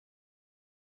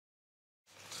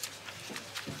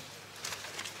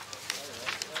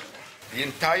The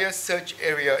entire search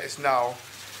area is now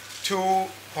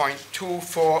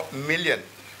 2.24 million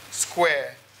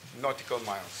square nautical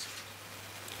miles.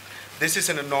 This is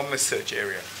an enormous search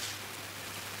area,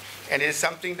 and it is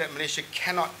something that Malaysia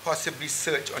cannot possibly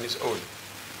search on its own.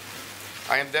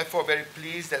 I am therefore very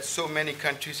pleased that so many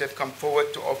countries have come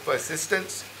forward to offer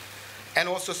assistance and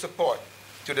also support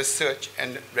to the search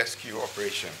and rescue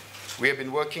operation. We have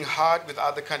been working hard with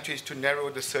other countries to narrow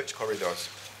the search corridors.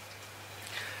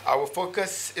 Our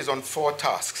focus is on 4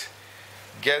 tasks: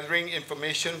 gathering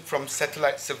information from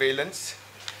satellite surveillance,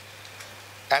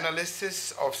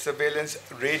 analysis of surveillance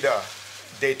radar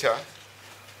data,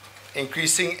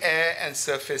 increasing air and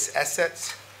surface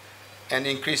assets, and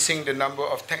increasing the number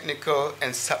of technical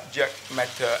and subject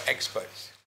matter experts.